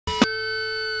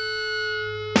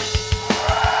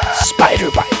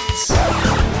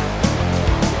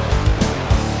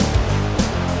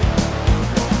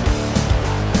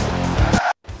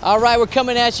All right, we're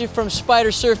coming at you from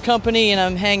Spider Surf Company, and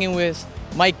I'm hanging with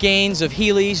Mike Gaines of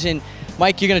Heelys. And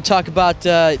Mike, you're going to talk about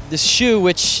this shoe,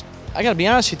 which I got to be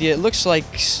honest with you, it looks like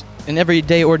an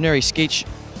everyday, ordinary skate shoe.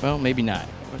 Well, maybe not.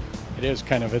 It is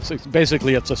kind of. It's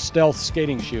basically a stealth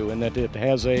skating shoe in that it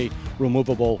has a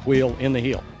removable wheel in the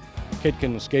heel. Kid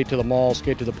can skate to the mall,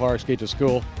 skate to the park, skate to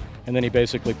school, and then he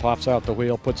basically pops out the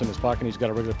wheel, puts it in his pocket, and he's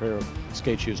got a regular pair of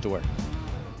skate shoes to wear.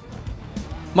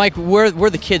 Mike, where are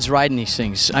the kids riding these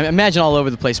things? I imagine all over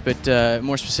the place, but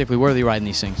more specifically, where are they riding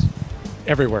these things?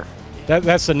 Everywhere.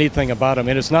 That's the neat thing about them.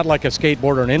 And it's not like a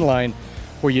skateboard or an inline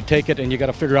where you take it and you got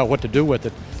to figure out what to do with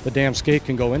it. The damn skate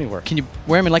can go anywhere. Can you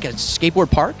wear them in like a skateboard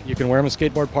park? You can wear them in a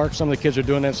skateboard park. Some of the kids are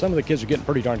doing that. Some of the kids are getting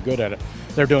pretty darn good at it.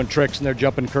 They're doing tricks and they're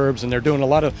jumping curbs and they're doing a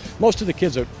lot of, most of the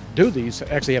kids that do these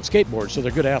actually have skateboards, so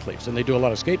they're good athletes and they do a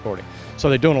lot of skateboarding. So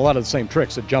they're doing a lot of the same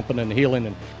tricks, of jumping and heeling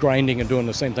and grinding and doing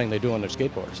the same thing they do on their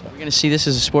skateboards. So. We're going to see this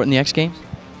as a sport in the X Games?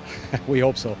 We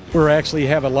hope so. We actually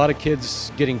have a lot of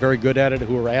kids getting very good at it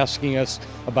who are asking us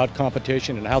about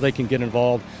competition and how they can get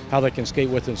involved, how they can skate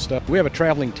with and stuff. We have a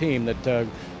traveling team that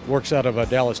works out of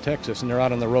Dallas, Texas, and they're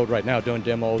out on the road right now doing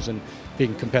demos and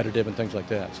being competitive and things like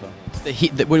that. So,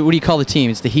 what do you call the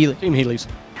team? It's the Heelys? Team Heelys.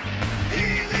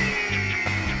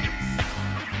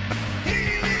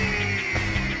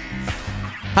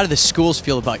 How do the schools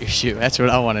feel about your shoe? That's what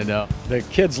I want to know. The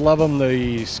kids love them.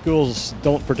 The schools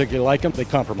don't particularly like them. They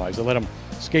compromise. They let them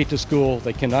skate to school.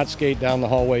 They cannot skate down the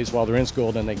hallways while they're in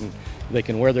school. Then they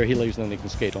can wear their Heelys and then they can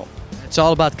skate home. It's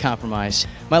all about compromise.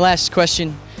 My last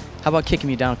question, how about kicking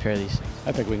me down a pair of these?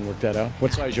 I think we can work that out.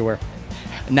 What size you wear?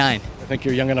 9. I think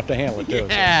you're young enough to handle it too.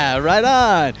 Yeah, so. Right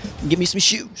on. Give me some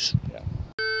shoes. Yeah.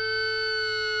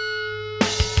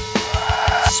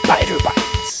 Spider